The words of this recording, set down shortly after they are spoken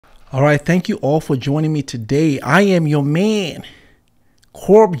All right, thank you all for joining me today. I am your man,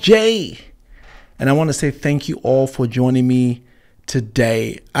 Corp J, and I want to say thank you all for joining me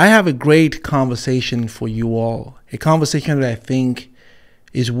today. I have a great conversation for you all, a conversation that I think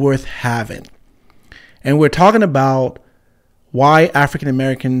is worth having. And we're talking about why African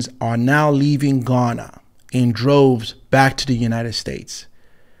Americans are now leaving Ghana in droves back to the United States.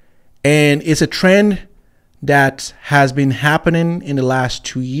 And it's a trend that has been happening in the last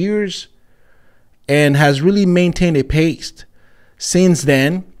 2 years and has really maintained a pace since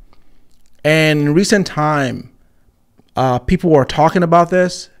then. And in recent time, people are talking about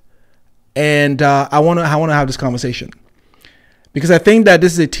this, and I want to have this conversation because I think that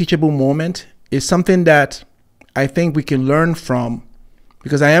this is a teachable moment. It's something that I think we can learn from,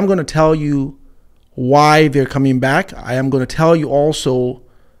 because I am going to tell you why they're coming back. I am going to tell you also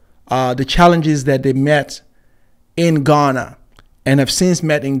the challenges that they met in Ghana and have since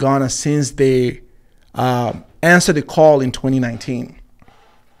met in Ghana since they answered the call in 2019.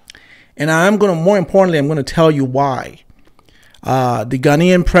 And more importantly, I'm going to tell you why the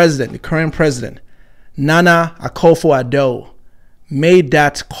Ghanaian president, the current president, Nana Akufo-Addo, made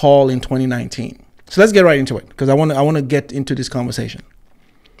that call in 2019. So let's get right into it, because I want to get into this conversation.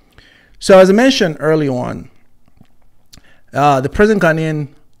 So as I mentioned early on, the Ghanaian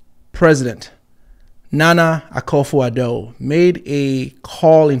president, Nana Akufo-Addo, made a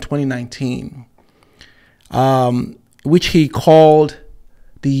call in 2019, which he called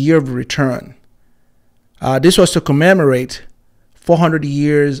the Year of Return. This was to commemorate 400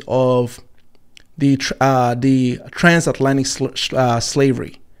 years of the transatlantic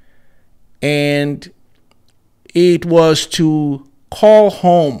slavery. And it was to call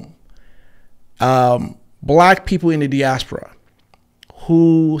home black people in the diaspora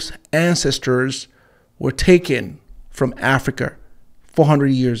whose ancestors were taken from Africa 400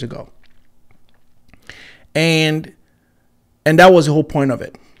 years ago. And that was the whole point of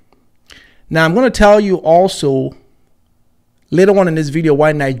it. Now, I'm going to tell you also later on in this video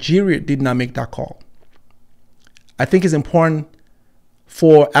why Nigeria did not make that call. I think it's important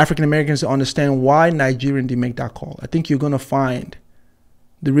for African Americans to understand why Nigeria didn't make that call. I think you're going to find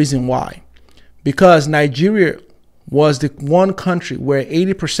the reason why. Because Nigeria was the one country where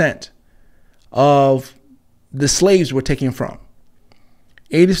 80% of the slaves were taken from.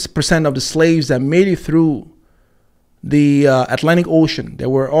 80% of the slaves that made it through the Atlantic Ocean, they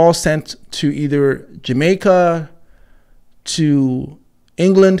were all sent to either Jamaica, to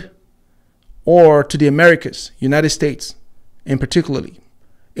England, or to the Americas, United States in particularly.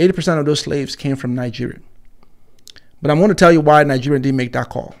 80% of those slaves came from Nigeria. But I'm going to tell you why Nigeria didn't make that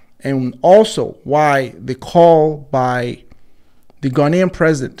call, and also why the call by the Ghanaian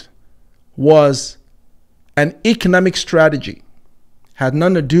president was an economic strategy. Had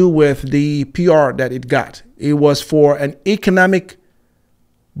nothing to do with the PR that it got. It was for an economic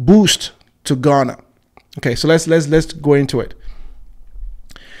boost to Ghana. Okay, so let's go into it.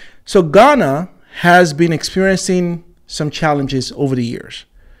 So Ghana has been experiencing some challenges over the years.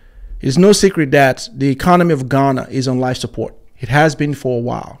 It's no secret that the economy of Ghana is on life support. It has been for a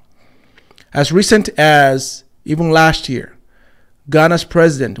while. As recent as even last year, Ghana's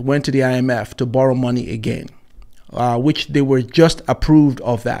president went to the IMF to borrow money again, which they were just approved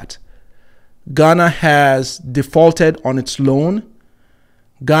of that. Ghana has defaulted on its loan.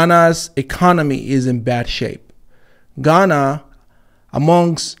 Ghana's economy is in bad shape. Ghana,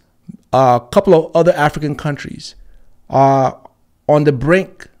 amongst a couple of other African countries, are on the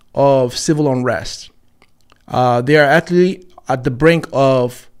brink of civil unrest. They are actually at the brink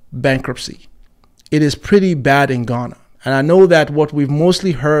of bankruptcy. It is pretty bad in Ghana. And I know that what we've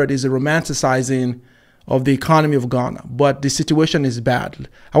mostly heard is a romanticizing of the economy of Ghana, but the situation is bad.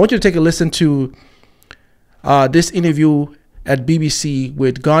 I want you to take a listen to this interview at BBC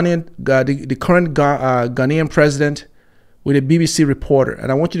with the current Ghanaian president with a BBC reporter.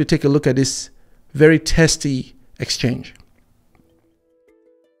 And I want you to take a look at this very testy exchange.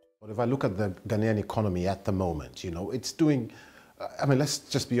 But if I look at the Ghanaian economy at the moment, it's doing, I mean, let's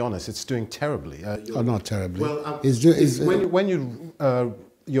just be honest, it's doing terribly. Not terribly. Well,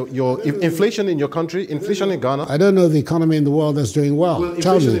 your inflation in your country, inflation in Ghana. I don't know the economy in the world that's doing well.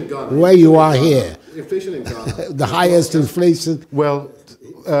 Tell me where you are here. Inflation in Ghana. The highest inflation. Well,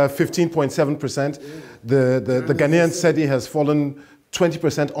 15.7%. The Ghanaian cedi has fallen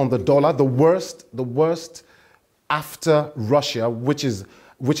 20% on the dollar, the worst after Russia, which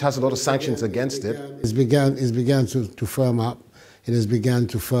has a lot of sanctions against it. It's began to firm up. it has begun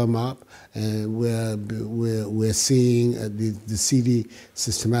to firm up, and we're seeing the CD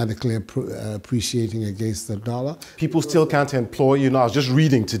systematically appreciating against the dollar. People still can't employ, you know, I was just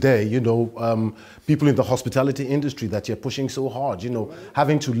reading today, you know, people in the hospitality industry that you're pushing so hard, you know,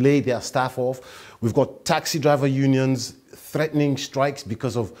 having to lay their staff off. We've got taxi driver unions threatening strikes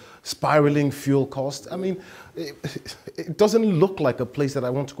because of spiraling fuel costs. I mean, it doesn't look like a place that I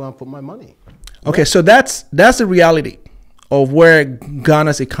want to go and put my money. Okay, so that's the reality of where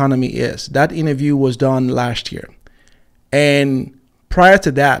Ghana's economy is. That interview was done last year. And prior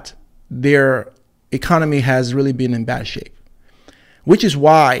to that, their economy has really been in bad shape, which is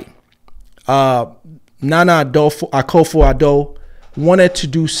why Nana Akufo-Addo wanted to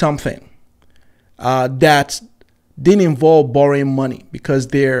do something that didn't involve borrowing money, because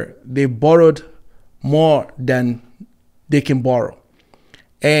they borrowed more than they can borrow.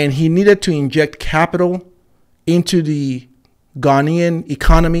 And he needed to inject capital into the Ghanaian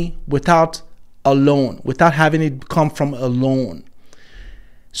economy without a loan, without having it come from a loan.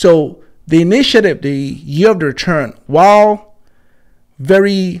 So the initiative, the year of the return, while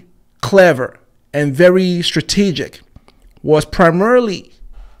very clever and very strategic, was primarily,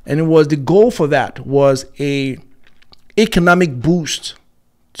 and it was the goal for that, was a economic boost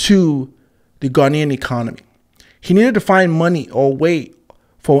to the Ghanaian economy. He needed to find money or way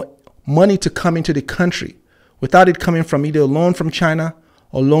for money to come into the country without it coming from either a loan from China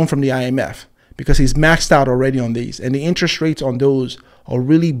or loan from the IMF, because he's maxed out already on these, and the interest rates on those are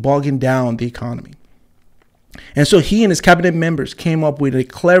really bogging down the economy. And so he and his cabinet members came up with a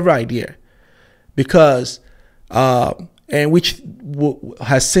clever idea, because and which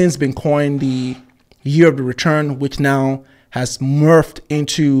has since been coined the year of the return, which now has morphed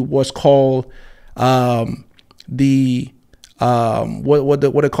into what's called what they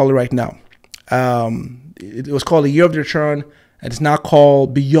call it right now. It was called the year of the return, and it's now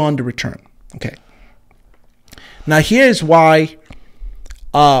called beyond the return. Okay. Now here's why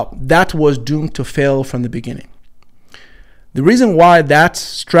that was doomed to fail from the beginning. The reason why that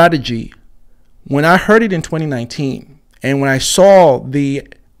strategy, when I heard it in 2019, and when I saw the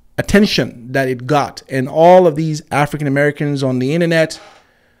attention that it got, and all of these African Americans on the internet,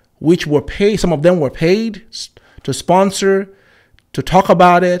 which were paid, some of them were paid to sponsor, to talk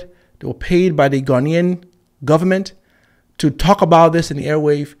about it. They were paid by the Ghanaian government to talk about this in the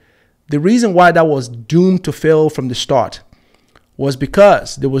airwave. The reason why that was doomed to fail from the start was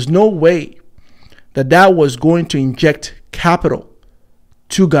because there was no way that that was going to inject capital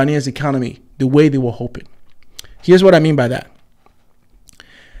to Ghanaia's economy the way they were hoping. Here's what I mean by that.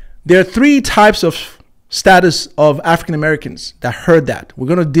 There are three types of status of African Americans that heard that. We're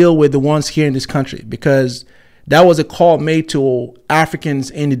going to deal with the ones here in this country, because that was a call made to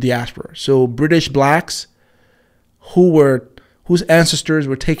Africans in the diaspora. So British blacks whose ancestors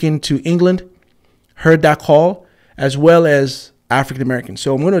were taken to England heard that call, as well as African Americans.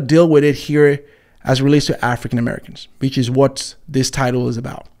 So I'm going to deal with it here as it relates to African Americans, which is what this title is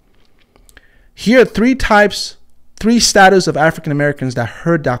about. Here are three status of African Americans that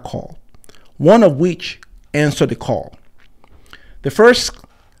heard that call, one of which answered the call. The first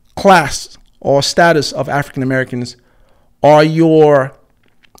class or status of African Americans are your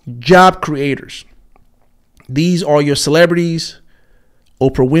job creators. These are your celebrities: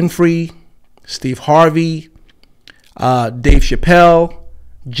 Oprah Winfrey, Steve Harvey, Dave Chappelle,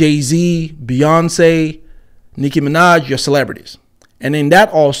 Jay-Z, Beyonce, Nicki Minaj, your celebrities. And in that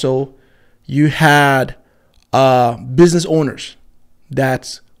also, you had business owners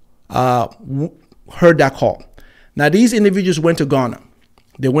that heard that call. Now, these individuals went to Ghana.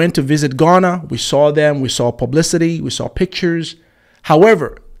 They went to visit Ghana. We saw them. We saw publicity. We saw pictures.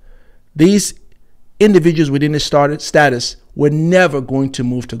 However, these individuals within this status were never going to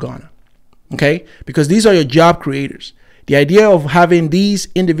move to Ghana. Okay? Because these are your job creators. The idea of having these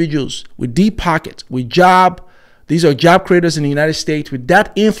individuals with deep pockets, with these are job creators in the United States with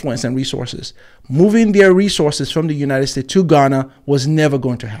that influence and resources, moving their resources from the United States to Ghana was never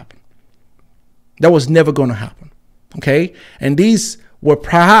going to happen. That was never going to happen. Okay? And these were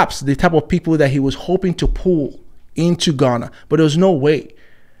perhaps the type of people that he was hoping to pull into Ghana, but there was no way.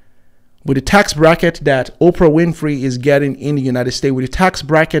 With the tax bracket that Oprah Winfrey is getting in the United States, with the tax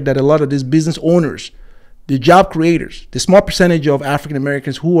bracket that a lot of these business owners, the job creators, the small percentage of African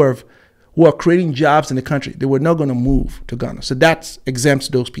Americans who are creating jobs in the country, they were not going to move to Ghana. So that exempts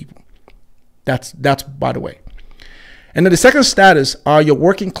those people. That's by the way. And then the second status are your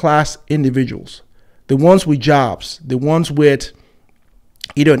working class individuals, the ones with jobs, the ones with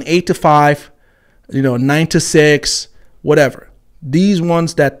either an 8 to 5, 9 to 6, whatever. These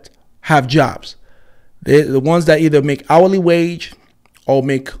ones that have jobs. The ones that either make hourly wage or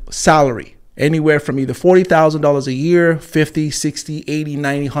make salary, anywhere from either $40,000 a year, 50, 60, 80,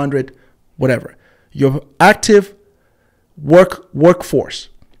 90, 100, whatever. Your active workforce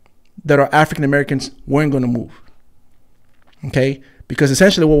that are African Americans weren't going to move. Okay? Because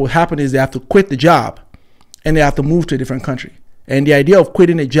essentially what will happen is they have to quit the job and they have to move to a different country. And the idea of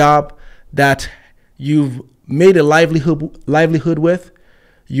quitting a job that you've made a livelihood with,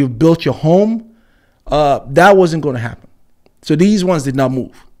 you've built your home, that wasn't going to happen. So these ones did not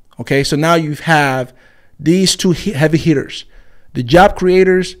move. Okay, so now you have these two heavy hitters, the job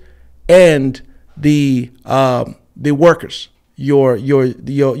creators and the workers, your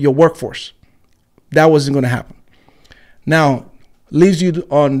workforce. That wasn't going to happen. Now leaves you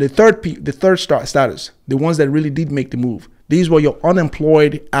on the third status, the ones that really did make the move. These were your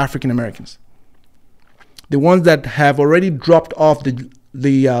unemployed African Americans, the ones that have already dropped off the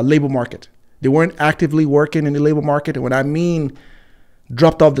labor market. They weren't actively working in the labor market. And when I mean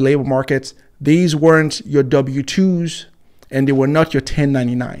dropped off the labor markets, these weren't your W-2s and they were not your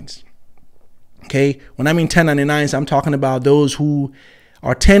 1099s. Okay, when I mean 1099s, I'm talking about those who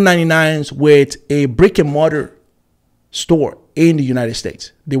are 1099s with a brick and mortar store in the United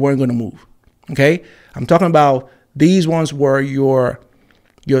States. They weren't going to move. Okay, I'm talking about these ones were your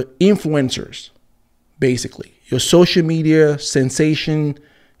influencers, basically your social media sensation,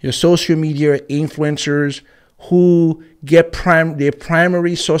 your social media influencers who get their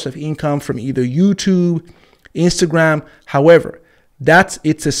primary source of income from either YouTube, Instagram. However,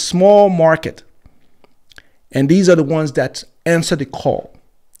 it's a small market, and these are the ones that answer the call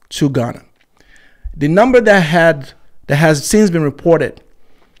to Ghana. The number that has since been reported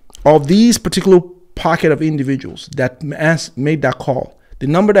of these particular pocket of individuals that made that call, the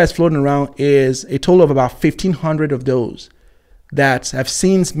number that's floating around is a total of about 1,500 of those that have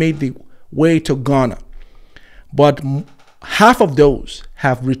since made the way to Ghana. But half of those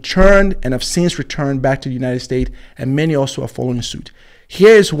have returned and have since returned back to the United States, and many also are following suit.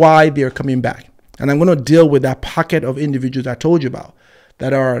 Here is why they're coming back. And I'm going to deal with that pocket of individuals I told you about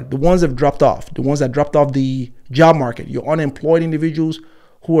that are the ones that have dropped off, the ones that dropped off the job market, your unemployed individuals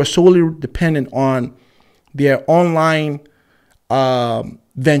who are solely dependent on their online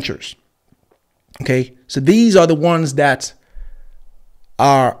ventures. Okay, so these are the ones that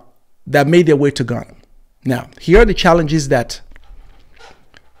made their way to Ghana. Now, here are the challenges that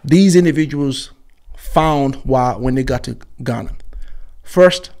these individuals found when they got to Ghana.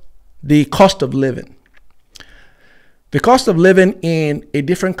 First, the cost of living. The cost of living in a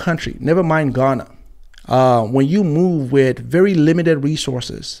different country, never mind Ghana, when you move with very limited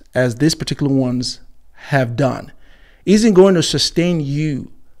resources, as these particular ones have done, isn't going to sustain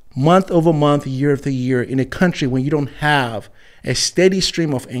you month over month, year after year in a country when you don't have a steady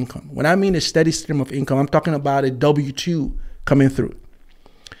stream of income. When I mean a steady stream of income, I'm talking about a W-2 coming through.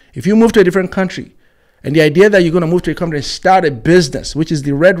 If you move to a different country, and the idea that you're going to move to a country and start a business, which is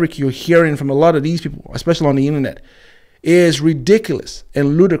the rhetoric you're hearing from a lot of these people, especially on the internet, is ridiculous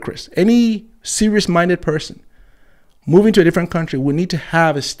and ludicrous. Any serious-minded person moving to a different country will need to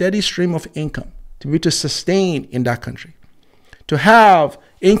have a steady stream of income to be able to sustain in that country. To have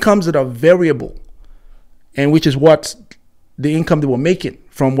incomes that are variable, and which is what the income they were making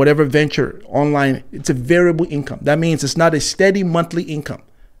from whatever venture online, it's a variable income. That means it's not a steady monthly income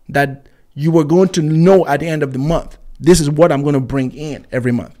that you were going to know at the end of the month. This is what I'm going to bring in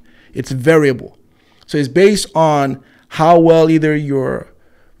every month. It's variable. So it's based on how well either your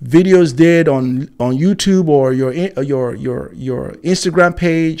videos did on YouTube or your Instagram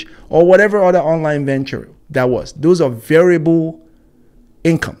page or whatever other online venture that was. Those are variable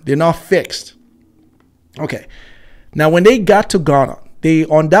income. They're not fixed. Okay. Now, when they got to Ghana, they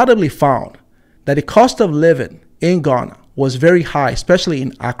undoubtedly found that the cost of living in Ghana was very high, especially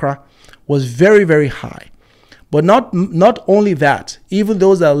in Accra, was very, very high. But not only that, even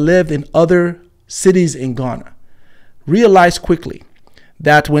those that lived in other cities in Ghana realized quickly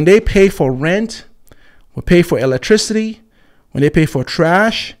that when they pay for rent, when they pay for electricity, when they pay for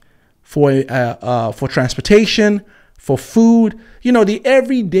trash, for transportation, for food, the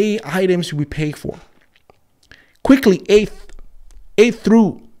everyday items we pay for, quickly ate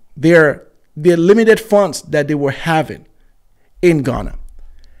through their limited funds that they were having in Ghana.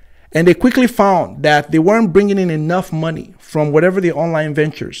 And they quickly found that they weren't bringing in enough money from whatever the online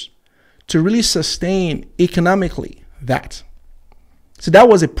ventures to really sustain economically that. So that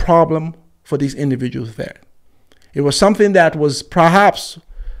was a problem for these individuals there. It was something that was perhaps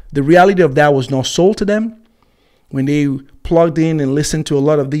the reality of that was not sold to them when they plugged in and listened to a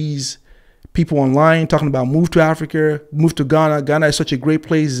lot of these people online talking about move to Africa, move to Ghana. Ghana is such a great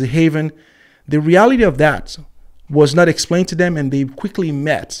place, it's a haven. The reality of that was not explained to them, and they quickly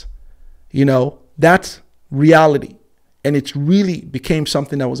met, that reality. And it really became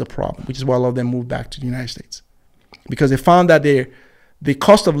something that was a problem, which is why a lot of them moved back to the United States. Because they found that the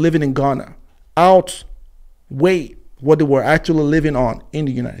cost of living in Ghana outweighed what they were actually living on in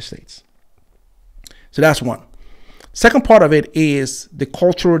the United States. So that's one. Second part of it is the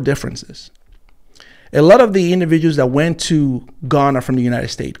cultural differences. A lot of the individuals that went to Ghana from the United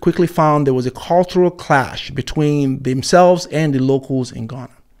States quickly found there was a cultural clash between themselves and the locals in Ghana.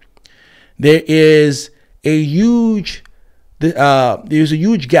 There's a huge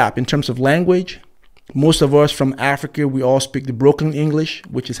gap in terms of language. Most of us from Africa, we all speak the broken English,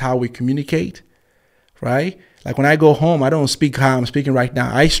 which is how we communicate, right? Like when I go home, I don't speak how I'm speaking right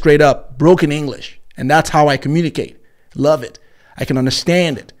now. I straight up broken English, and that's how I communicate. Love it. I can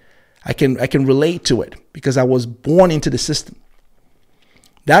understand it. I can relate to it because I was born into the system.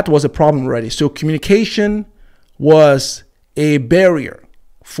 That was a problem already. So communication was a barrier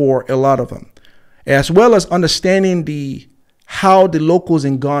for a lot of them, as well as understanding how the locals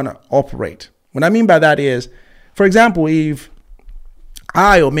in Ghana operate. What I mean by that is, for example, if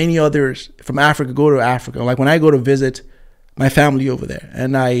I or many others from Africa go to Africa, like when I go to visit my family over there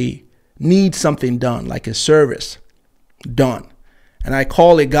and I need something done, like a service done, and I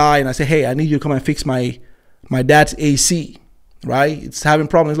call a guy and I say, hey, I need you to come and fix my dad's AC, right? It's having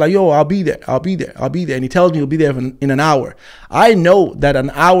problems. It's like, yo, I'll be there. And he tells me he'll be there in an hour. I know that an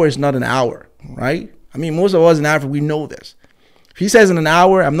hour is not an hour, right? I mean, most of us in Africa, we know this. If he says in an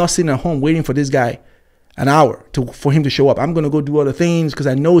hour, I'm not sitting at home waiting for this guy an hour for him to show up. I'm going to go do other things because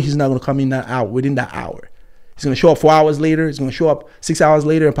I know he's not going to come in within that hour. He's going to show up 4 hours later. He's going to show up 6 hours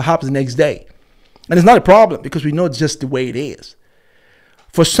later and perhaps the next day. And it's not a problem because we know it's just the way it is.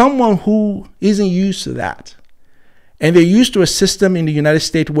 For someone who isn't used to that, and they're used to a system in the United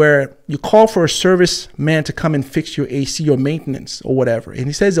States where you call for a service man to come and fix your AC or maintenance or whatever, and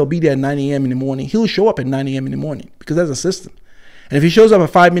he says they'll be there at 9 a.m. in the morning, he'll show up at 9 a.m. in the morning because that's a system. And if he shows up at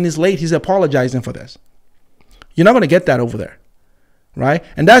 5 minutes late, he's apologizing for this. You're not going to get that over there, right?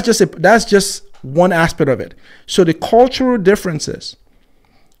 And that's just one aspect of it. So the cultural differences,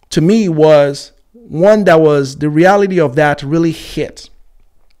 to me, was one that was the reality of that really hit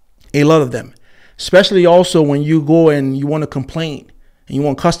a lot of them, especially also when you go and you want to complain and you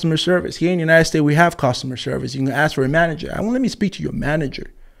want customer service. Here in the United States, we have customer service. You can ask for a manager. I want let me speak to your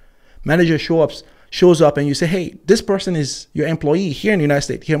manager. Manager shows up and you say, hey, this person is your employee here in the United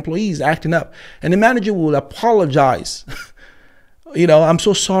States. Your employee is acting up. And the manager will apologize. I'm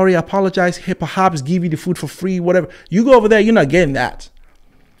so sorry. I apologize. Hey, perhaps give you the food for free, whatever. You go over there, you're not getting that.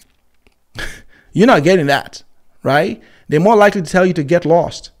 You're not getting that, right? They're more likely to tell you to get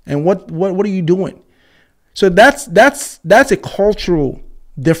lost. And what are you doing? So that's a cultural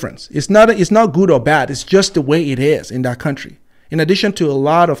difference. It's not good or bad. It's just the way it is in that country. In addition to a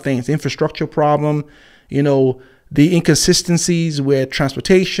lot of things, infrastructure problem, the inconsistencies with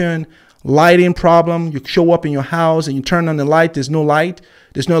transportation, lighting problem. You show up in your house and you turn on the light. There's no light.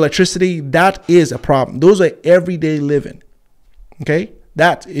 There's no electricity. That is a problem. Those are everyday living. Okay,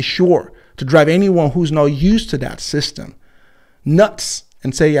 that is sure to drive anyone who's not used to that system nuts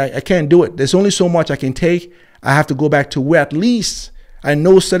and say, I can't do it. There's only so much I can take. I have to go back to where at least I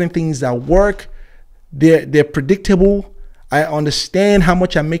know certain things that work. They're predictable. I understand how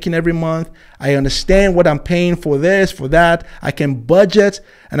much I'm making every month. I understand what I'm paying for this, for that. I can budget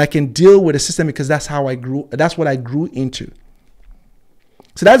and I can deal with the system because that's how I grew. That's what I grew into.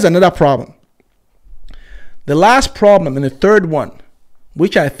 So that's another problem. The last problem and the third one,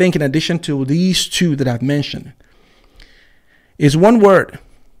 which I think in addition to these two that I've mentioned, is one word: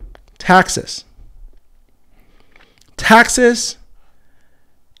 taxes. Taxes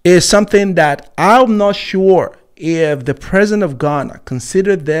is something that I'm not sure if the president of Ghana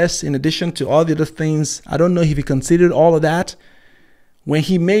considered this in addition to all the other things. I don't know if he considered all of that when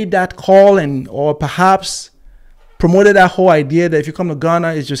he made that call or perhaps promoted that whole idea that if you come to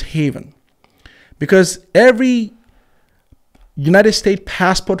Ghana, it's just haven. Because every United States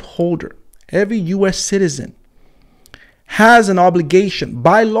passport holder, every U.S. citizen has an obligation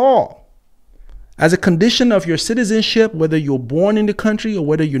by law as a condition of your citizenship, whether you're born in the country or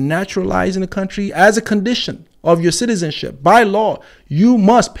whether you're naturalized in the country, as a condition of your citizenship, by law, you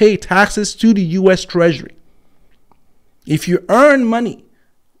must pay taxes to the U.S. Treasury. If you earn money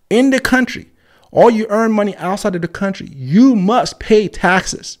in the country or you earn money outside of the country, you must pay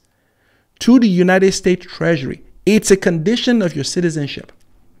taxes to the United States Treasury. It's a condition of your citizenship.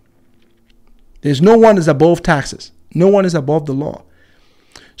 There's no one is above taxes. No one is above the law.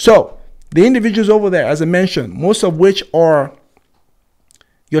 So the individuals over there, as I mentioned, most of which are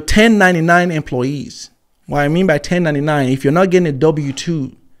your 1099 employees. What I mean by 1099, if you're not getting a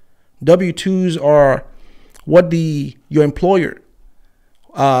W-2, W-2s are what your employer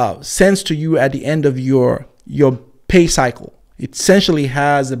sends to you at the end of your pay cycle. It essentially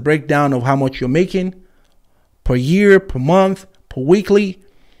has a breakdown of how much you're making per year, per month, per weekly,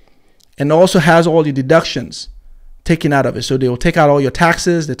 and also has all the deductions taken out of it. So they will take out all your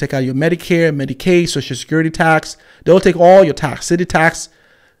taxes, they take out your Medicare, Medicaid, Social Security tax. They'll take all your tax, city tax,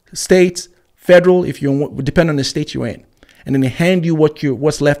 states, federal, if you depend on the state you're in, and then they hand you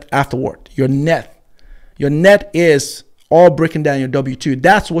what's left afterward. Your net. Your net is all breaking down your W-2.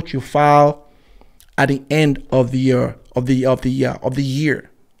 That's what you file at the end of the year of the year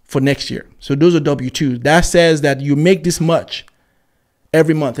for next year. So those are W-2s. That says that you make this much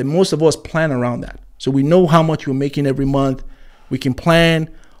every month, and most of us plan around that. So we know how much we're making every month. We can plan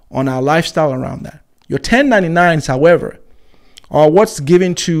on our lifestyle around that. Your 1099s, however, are what's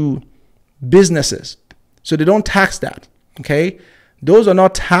given to businesses. So they don't tax that, okay? Those are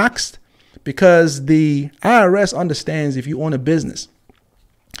not taxed because the IRS understands if you own a business,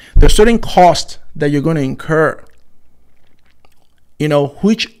 there's certain costs that you're going to incur,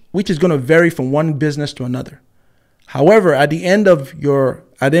 which is going to vary from one business to another. However, at the end of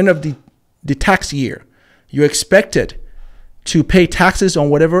the tax year, you're expected to pay taxes on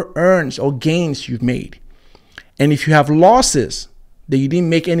whatever earns or gains you've made. And if you have losses that you didn't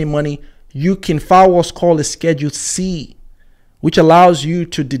make any money, you can file what's called a Schedule C, which allows you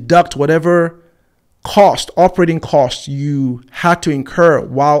to deduct whatever operating costs you had to incur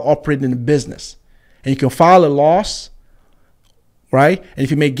while operating the business. And you can file a loss, right? And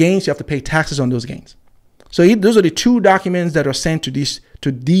if you make gains, you have to pay taxes on those gains. So those are the two documents that are sent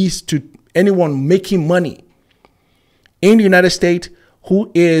to anyone making money in the United States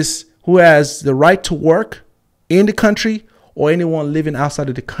who has the right to work in the country, or anyone living outside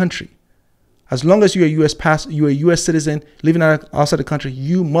of the country. As long as you're a U.S. citizen living outside the country,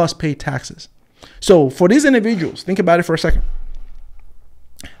 you must pay taxes. So for these individuals, think about it for a second.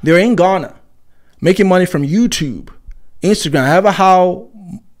 They're in Ghana, making money from YouTube, Instagram, however how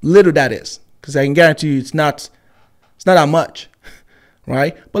little that is, because I can guarantee you it's not that much,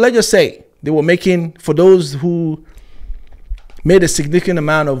 right? But let's just say they were making, for those who made a significant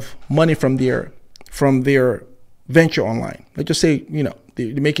amount of money from their venture online. Let's just say,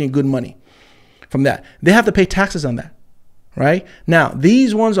 they're making good money from that. They have to pay taxes on that, right? Now,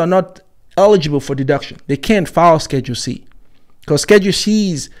 these ones are not eligible for deduction. They can't file Schedule C, because Schedule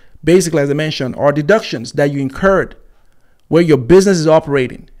C's, basically, as I mentioned, are deductions that you incurred where your business is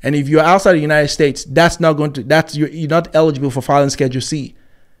operating. And if you're outside the United States, you're not eligible for filing Schedule C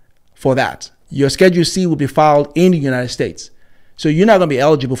for that. Your Schedule C will be filed in the United States. So you're not going to be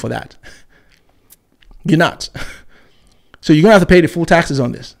eligible for that. You're not. So you're going to have to pay the full taxes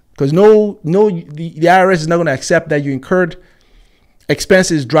on this, because the IRS is not going to accept that you incurred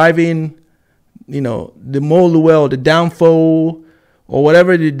expenses driving, the Moluel, the Downfall, or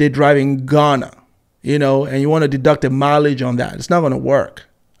whatever they drive in Ghana, and you want to deduct the mileage on that. It's not going to work,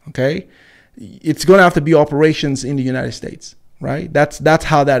 okay? It's going to have to be operations in the United States, right? That's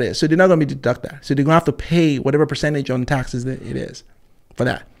how that is. So they're not going to deduct that. So they're going to have to pay whatever percentage on taxes that it is for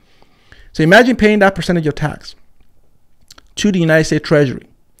that. So imagine paying that percentage of tax to the United States Treasury.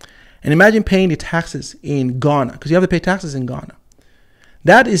 And imagine paying the taxes in Ghana, because you have to pay taxes in Ghana.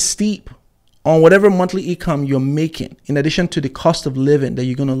 That is steep on whatever monthly income you're making, in addition to the cost of living that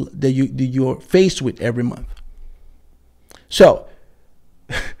you're faced with every month. So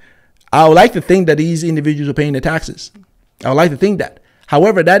I would like to think that these individuals are paying the taxes. I would like to think that.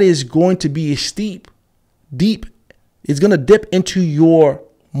 However, that is going to be deep. It's going to dip into your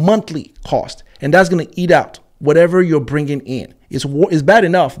monthly cost, and that's going to eat out whatever you're bringing in. It's bad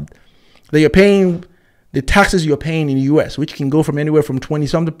enough that you're paying the taxes you're paying in the U.S., which can go from anywhere from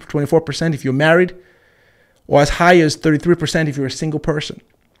 20-something to 24% if you're married, or as high as 33% if you're a single person.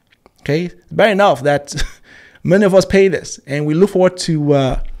 Okay, it's bad enough that many of us pay this, and we look forward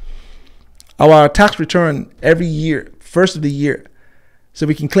to our tax return every year, first of the year, so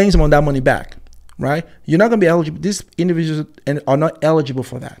we can claim some of that money back. Right? You're not going to be eligible. These individuals are not eligible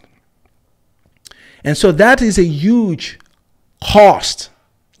for that. And so that is a huge cost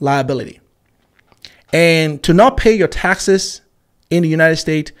liability. And to not pay your taxes in the United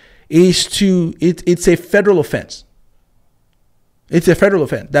States it's a federal offense. It's a federal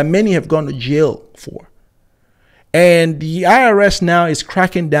offense that many have gone to jail for. And the IRS now is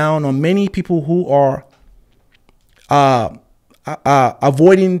cracking down on many people who are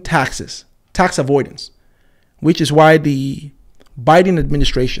avoiding taxes. Tax avoidance, which is why the Biden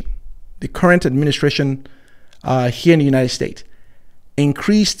administration, the current administration here in the United States,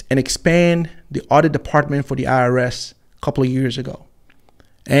 increased and expand the audit department for the IRS a couple of years ago.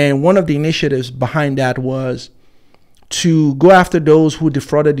 And one of the initiatives behind that was to go after those who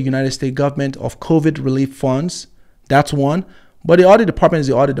defrauded the United States government of COVID relief funds. That's one. But the audit department is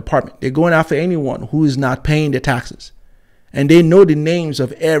the audit department. They're going after anyone who is not paying their taxes. And they know the names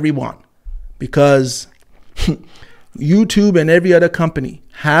of everyone because YouTube and every other company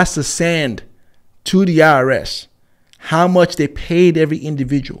has to send to the IRS how much they paid every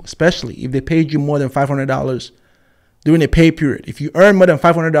individual, especially if they paid you more than $500 during a pay period. If you earn more than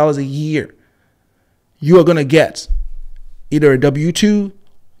 $500 a year, you are going to get either a W-2,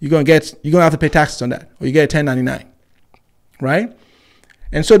 you're going to have to pay taxes on that, or you get a 1099, right?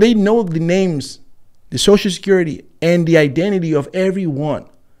 And so they know the names, the Social Security, and the identity of everyone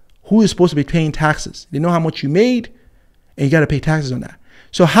who is supposed to be paying taxes. They know how much you made, and you got to pay taxes on that.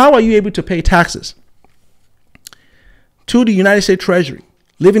 So how are you able to pay taxes to the United States Treasury,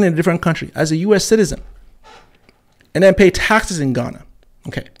 living in a different country as a U.S. citizen, and then pay taxes in Ghana?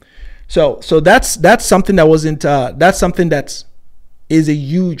 Okay, so that's something that wasn't that's something that is a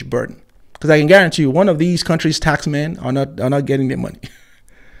huge burden, because I can guarantee you one of these countries' taxmen are not getting their money.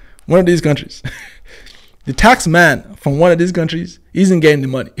 One of these countries, the tax man from one of these countries isn't getting the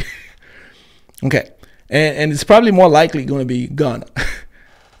money. Okay, and it's probably more likely going to be Ghana.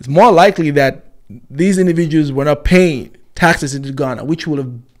 It's more likely that these individuals were not paying taxes into Ghana, which would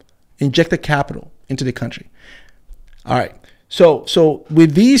have injected capital into the country. All right. So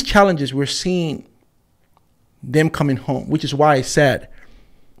with these challenges, we're seeing them coming home, which is why I said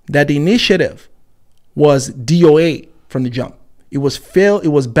that the initiative was DOA from the jump. It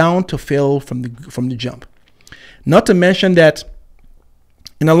was bound to fail from the jump. Not to mention that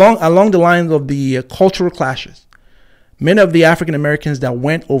along the lines of the cultural clashes, many of the African Americans that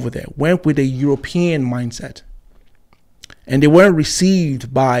went over there went with a European mindset, and they weren't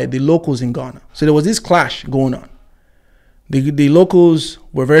received by the locals in Ghana. So there was this clash going on. The locals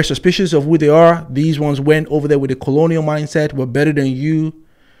were very suspicious of who they are. These ones went over there with a colonial mindset, we're better than you.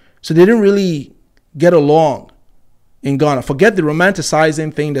 So they didn't really get along in Ghana. Forget the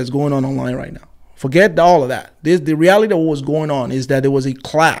romanticizing thing that's going on online right now. Forget all of that. The reality of what was going on is that there was a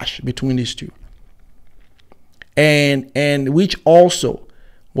clash between these two. And which also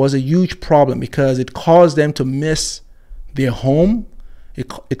was a huge problem because it caused them to miss their home.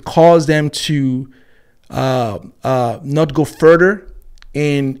 It caused them to not go further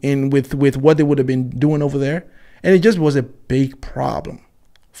with what they would have been doing over there. And it just was a big problem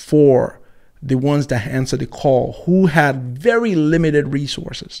for the ones that answered the call, who had very limited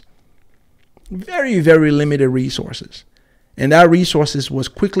resources. Very, very limited resources. And that resources was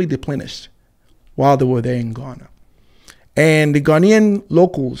quickly depleted while they were there in Ghana. And the Ghanaian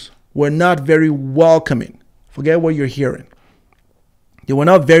locals were not very welcoming. Forget what you're hearing. They were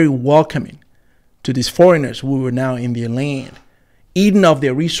not very welcoming to these foreigners who were now in their land, eating of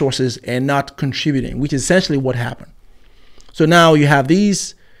their resources and not contributing, which is essentially what happened. So now you have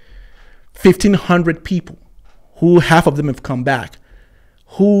these 1,500 people, who half of them have come back,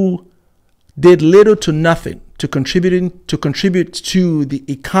 who did little to nothing to contribute to the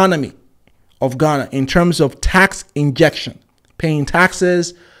economy of Ghana in terms of tax injection, paying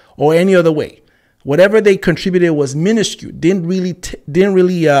taxes or any other way. Whatever they contributed was minuscule. Didn't really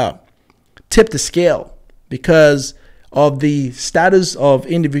tip the scale because of the status of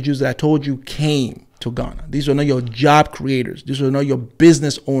individuals that I told you came to Ghana. These were not your job creators. These were not your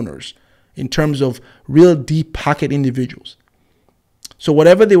business owners in terms of real deep pocket individuals. So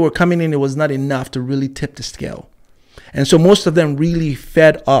whatever they were coming in, it was not enough to really tip the scale. And so most of them really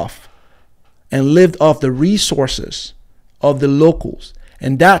fed off and lived off the resources of the locals.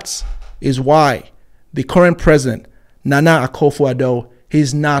 And that is why the current president, Nana Akufo-Addo,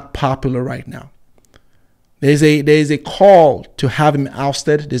 is not popular right now. There is a call to have him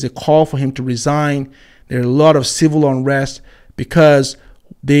ousted. There's a call for him to resign. There's a lot of civil unrest because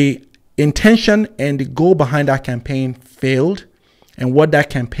the intention and the goal behind that campaign failed. And what that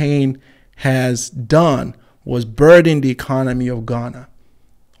campaign has done was burden the economy of Ghana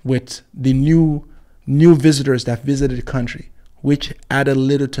with the new visitors that visited the country, which added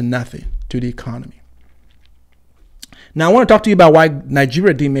little to nothing to the economy. Now, I want to talk to you about why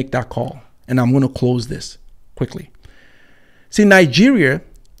Nigeria didn't make that call. And I'm going to close this quickly. See, Nigeria,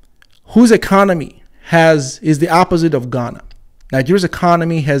 whose economy is the opposite of Ghana. Nigeria's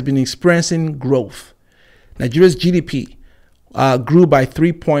economy has been experiencing growth. Nigeria's GDP grew by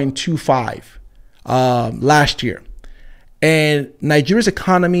 3.25 last year. And Nigeria's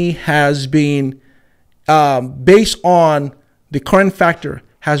economy has been, based on the current factor,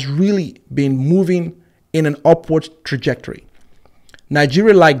 has really been moving in an upward trajectory.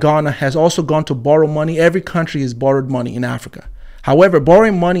 Nigeria, like Ghana, has also gone to borrow money. Every country has borrowed money in Africa. However,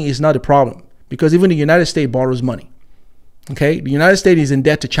 borrowing money is not a problem because even the United States borrows money. Okay, the United States is in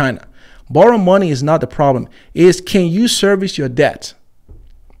debt to China. Borrowing money is not the problem. Can you service your debt?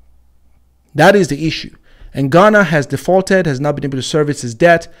 That is the issue. And Ghana has defaulted, has not been able to service its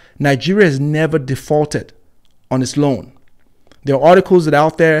debt. Nigeria has never defaulted on its loan. There are articles that are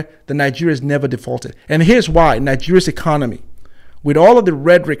out there that Nigeria has never defaulted. And here's why. Nigeria's economy, with all of the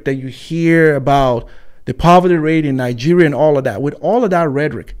rhetoric that you hear about the poverty rate in Nigeria and all of that, with all of that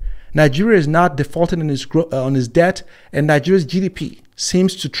rhetoric, Nigeria is not defaulted on its debt, and Nigeria's GDP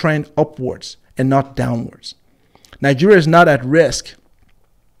seems to trend upwards and not downwards. Nigeria is not at risk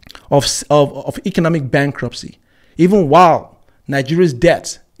of economic bankruptcy, even while Nigeria's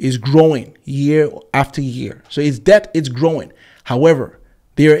debt is growing year after year. So its debt is growing. However,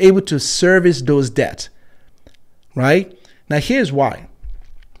 they are able to service those debts, right? Now, here's why.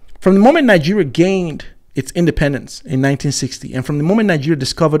 From the moment Nigeria gained its independence in 1960, and from the moment Nigeria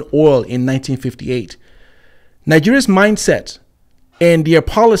discovered oil in 1958, Nigeria's mindset and their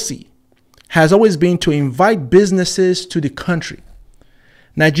policy has always been to invite businesses to the country.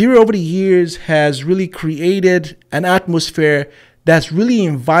 Nigeria over the years has really created an atmosphere that's really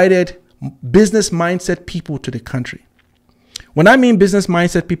invited business mindset people to the country. When I mean business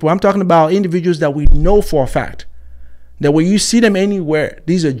mindset people, I'm talking about individuals that we know for a fact that when you see them anywhere,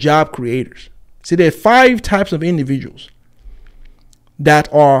 these are job creators. See, there are 5 types of individuals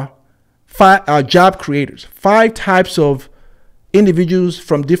that are job creators. 5 types of individuals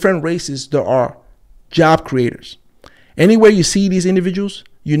from different races that are job creators. Anywhere you see these individuals,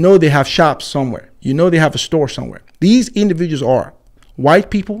 you know they have shops somewhere. You know they have a store somewhere. These individuals are white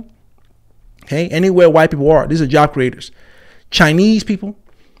people. Okay, anywhere white people are, these are job creators. Chinese people.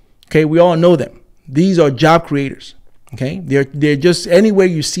 Okay, we all know them. These are job creators. Okay, they're just anywhere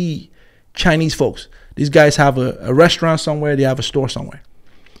you see Chinese folks. These guys have a restaurant somewhere. They have a store somewhere.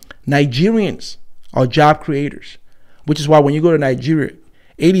 Nigerians are job creators, which is why when you go to Nigeria,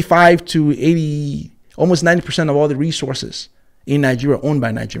 85 to 80, almost 90% of all the resources in Nigeria are owned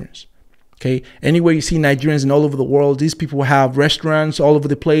by Nigerians. Okay, anywhere you see Nigerians in all over the world, these people have restaurants all over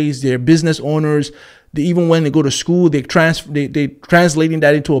the place. They're business owners. Even when they go to school, they're translating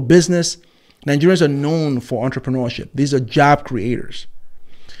that into a business. Nigerians are known for entrepreneurship. These are job creators.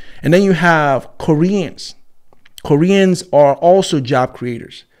 And then you have Koreans. Koreans are also job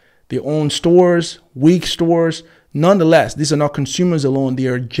creators. They own stores, weak stores. Nonetheless, these are not consumers alone. They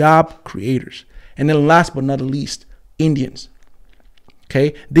are job creators. And then last but not least, Indians.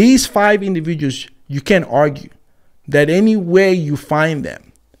 Okay, these 5 individuals, you can't argue that anywhere you find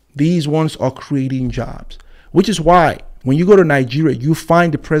them, these ones are creating jobs, which is why when you go to Nigeria, you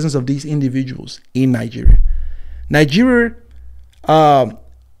find the presence of these individuals in Nigeria. Nigeria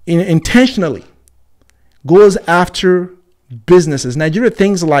intentionally goes after businesses. Nigeria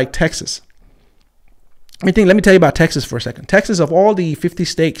thinks like Texas. Let me tell you about Texas for a second. Texas, of all the 50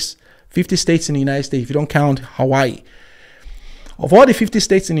 states in the United States, if you don't count Hawaii, of all the 50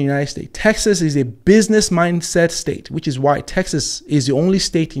 states in the United States, Texas is a business mindset state, which is why Texas is the only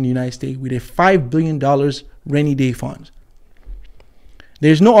state in the United States with a $5 billion rainy day fund.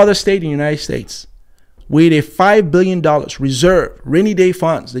 There's no other state in the United States with a $5 billion reserve rainy day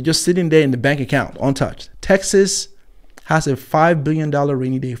funds. They're just sitting there in the bank account, untouched. Texas has a $5 billion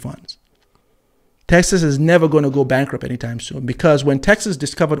rainy day funds. Texas is never going to go bankrupt anytime soon because when Texas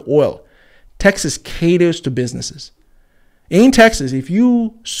discovered oil, Texas caters to businesses. In Texas, if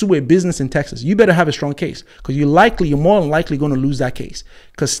you sue a business in Texas, you better have a strong case because you're more than likely going to lose that case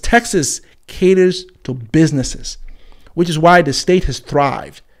because Texas caters to businesses, which is why the state has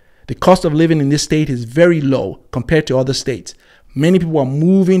thrived. The cost of living in this state is very low compared to other states. Many people are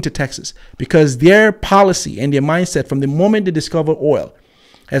moving to Texas because their policy and their mindset from the moment they discover oil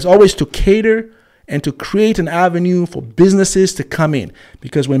has always to cater and to create an avenue for businesses to come in,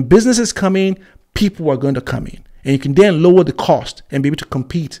 because when businesses come in, people are going to come in. And you can then lower the cost and be able to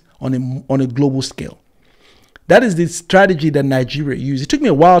compete on a global scale. That is the strategy that Nigeria used. It took me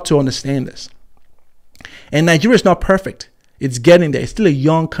a while to understand this. And Nigeria is not perfect. It's getting there. It's still a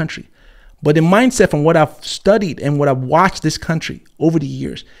young country. But the mindset from what I've studied and what I've watched this country over the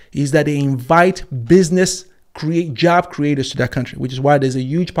years is that they invite job creators to that country, which is why there's a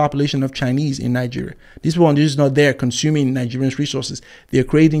huge population of Chinese in Nigeria. These people are just not there consuming Nigerians' resources. They're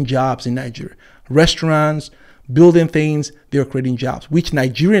creating jobs in Nigeria. Restaurants, building things, they're creating jobs, which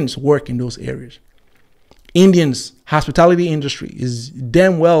Nigerians work in those areas. Indians, hospitality industry is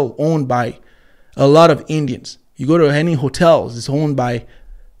damn well owned by a lot of Indians. You go to any hotels, it's owned by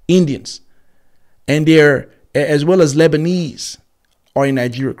Indians. And they're, as well as Lebanese, are in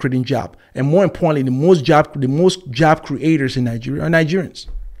Nigeria creating job. And more importantly, the most job creators in Nigeria are Nigerians.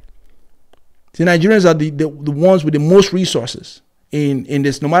 The Nigerians are the ones with the most resources in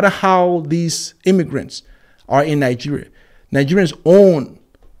this. No matter how these immigrants are in Nigeria, Nigerians own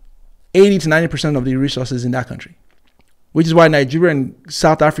 80 to 90% of the resources in that country, which is why Nigeria and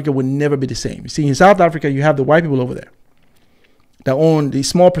South Africa would never be the same. You see, in South Africa, you have the white people over there that own, the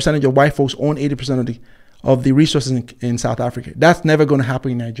small percentage of white folks own 80% of the resources in South Africa. That's never going to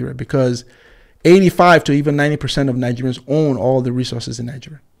happen in Nigeria because 85 to even 90% of Nigerians own all the resources in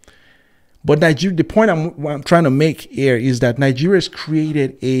Nigeria. But Nigeria, the point I'm trying to make here is that Nigeria has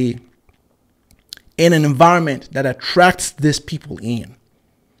created in an environment that attracts these people in.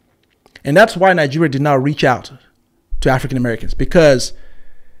 And that's why Nigeria did not reach out to African Americans, because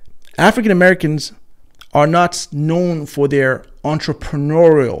African Americans are not known for their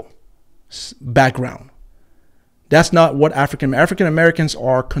entrepreneurial background. That's not what African Americans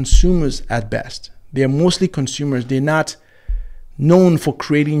are. Consumers at best. They're mostly consumers. They're not known for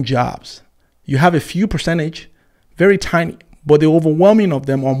creating jobs. You have a few percentage, very tiny, but the overwhelming of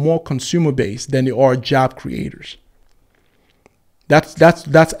them are more consumer based than they are job creators. That's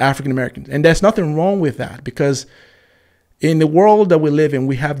African Americans, and there's nothing wrong with that, because in the world that we live in,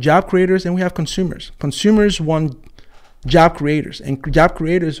 we have job creators and we have consumers. Consumers want job creators, and job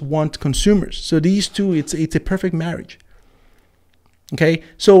creators want consumers. So these two, it's a perfect marriage. Okay,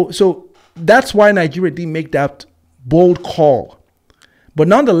 so that's why Nigeria didn't make that bold call. But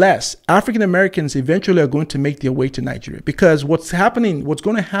nonetheless, African Americans eventually are going to make their way to Nigeria, because what's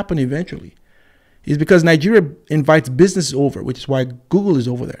going to happen eventually is because Nigeria invites businesses over, which is why Google is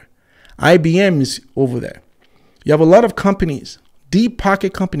over there. IBM is over there. You have a lot of companies, deep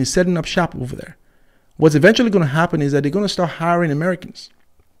pocket companies setting up shop over there. What's eventually going to happen is that they're going to start hiring Americans.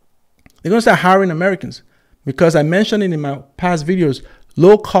 They're going to start hiring Americans because I mentioned it in my past videos,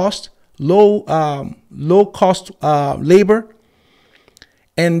 low cost labor.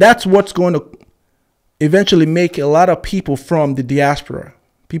 And that's what's going to eventually make a lot of people from the diaspora,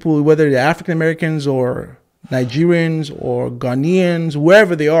 people, whether they're African Americans or Nigerians or Ghanaians,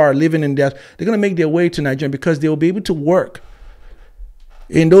 wherever they are living in that, they're going to make their way to Nigeria because they will be able to work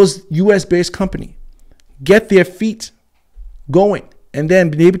in those US-based companies, get their feet going, and then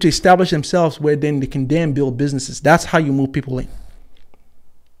be able to establish themselves where then they can then build businesses. That's how you move people in.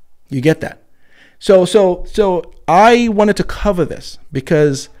 You get that? So I wanted to cover this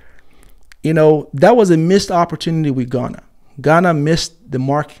because, you know, that was a missed opportunity with Ghana. Ghana missed the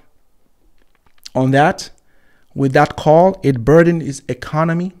mark on that. With that call, it burdened its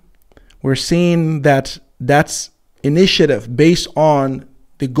economy. We're seeing that that's initiative based on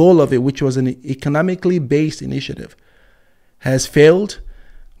the goal of it, which was an economically based initiative, has failed.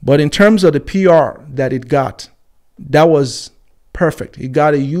 But in terms of the PR that it got, that was perfect. It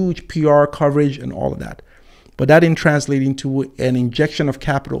got a huge PR coverage and all of that. But that didn't translate into an injection of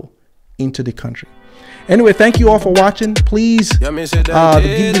capital into the country. Anyway, thank you all for watching. Please give this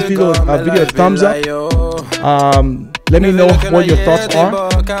video a thumbs up. Let me know what your thoughts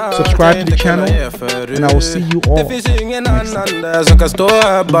are. Subscribe to the channel, and I will see you all next time.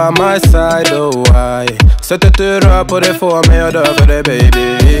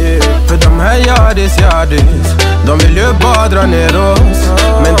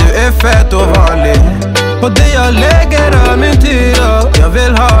 Och det jag lägger all min tid och jag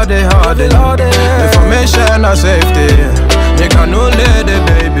vill ha det. Information och safety. Det kan nog leda